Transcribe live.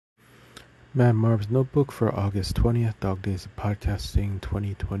Man, Marv's Notebook for August 20th, Dog Days of Podcasting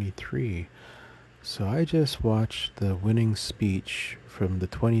 2023. So I just watched the winning speech from the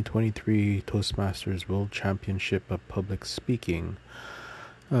 2023 Toastmasters World Championship of Public Speaking.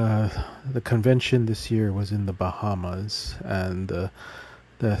 The convention this year was in the Bahamas, and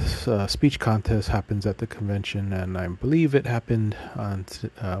the speech contest happens at the convention, and I believe it happened on,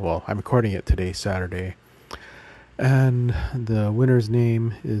 I'm recording it today, Saturday. And the winner's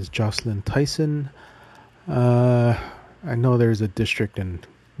name is Jocelyn Tyson. I know there's a district and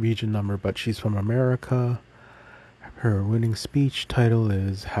region number, but she's from America. Her winning speech title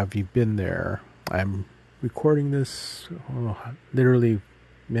is Have You Been There? I'm recording this literally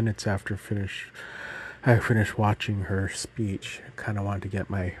minutes after I finished watching her speech. I kind of wanted to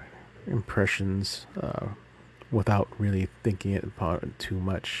get my impressions without really thinking about it too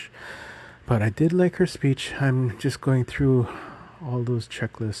much. But I did like her speech. I'm just going through all those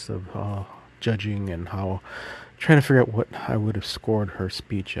checklists of judging and trying to figure out what I would have scored her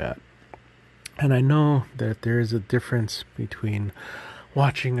speech at. And I know that there is a difference between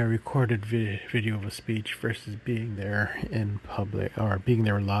watching a recorded video of a speech versus being there in public or being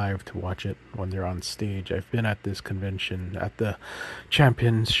there live to watch it when they're on stage. I've been at this convention at the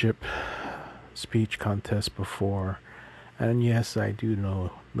championship speech contest before. And yes, I do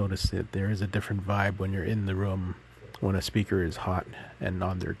notice that there is a different vibe when you're in the room, when a speaker is hot and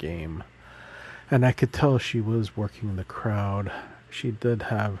on their game. And I could tell she was working the crowd. She did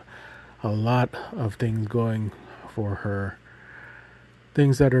have a lot of things going for her.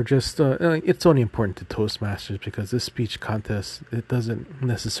 Things that are just, it's only important to Toastmasters because this speech contest, it doesn't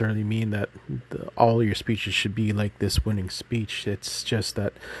necessarily mean that all your speeches should be like this winning speech. It's just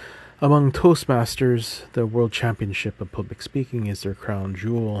that among Toastmasters, the World Championship of Public Speaking is their crown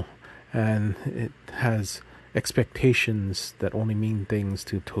jewel, and it has expectations that only mean things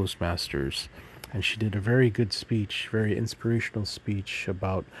to Toastmasters. And she did a very good speech, very inspirational speech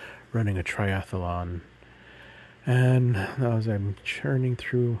about running a triathlon. And as I'm churning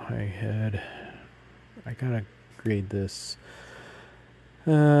through my head, I gotta grade this.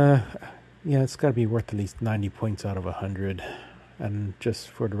 It's gotta be worth at least 90 points out of 100. And just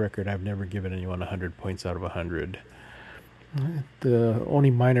for the record, I've never given anyone 100 points out of 100. The only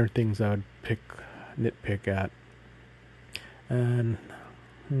minor things I would nitpick at, and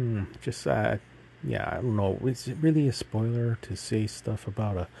I don't know. Is it really a spoiler to say stuff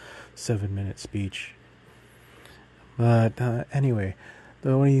about a 7-minute speech? But anyway,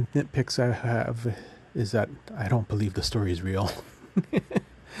 the only nitpicks I have is that I don't believe the story is real.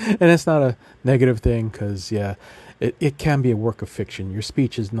 And it's not a negative thing because, it can be a work of fiction. Your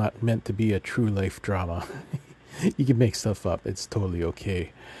speech is not meant to be a true life drama. You can make stuff up. It's totally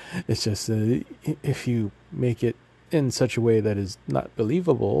okay. It's just if you make it in such a way that is not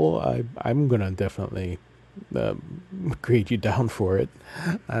believable, I'm going to definitely grade you down for it.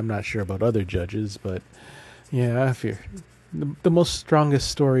 I'm not sure about other judges, but if you're the most strongest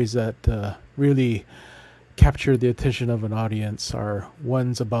stories that really capture the attention of an audience are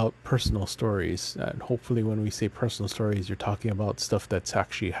ones about personal stories. And hopefully when we say personal stories, you're talking about stuff that's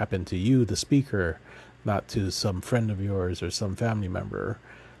actually happened to you, the speaker, not to some friend of yours or some family member.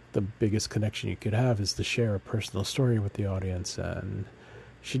 The biggest connection you could have is to share a personal story with the audience, and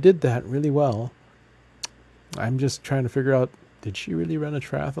she did that really well. I'm just trying to figure out, did she really run a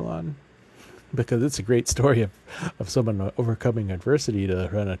triathlon? Because it's a great story of someone overcoming adversity to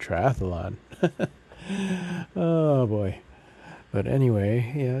run a triathlon. Oh boy. But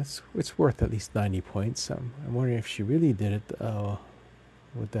anyway, it's worth at least 90 points. I'm wondering if she really did it.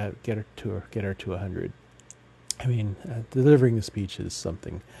 Would that get her to 100? I mean, delivering the speech is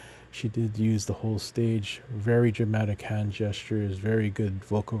something. She did use the whole stage. Very dramatic hand gestures. Very good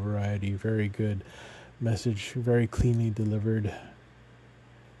vocal variety. Very good message. Very cleanly delivered.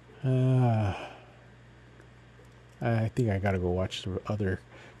 I think I gotta go watch the other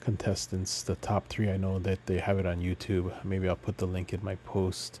contestants, the top 3. I know that they have it on YouTube. Maybe I'll put the link in my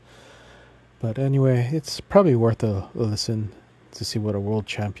post. But anyway, it's probably worth a listen to see what a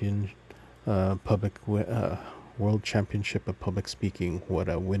world world championship of public speaking, what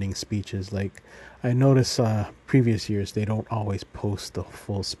a winning speech is like. I notice previous years they don't always post the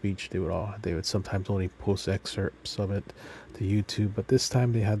full speech. They would sometimes only post excerpts of it to YouTube, but this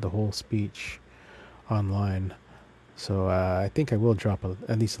time they had the whole speech online. So I think I will drop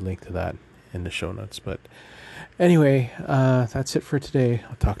at least a link to that in the show notes. But anyway, that's it for today.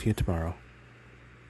 I'll talk to you tomorrow.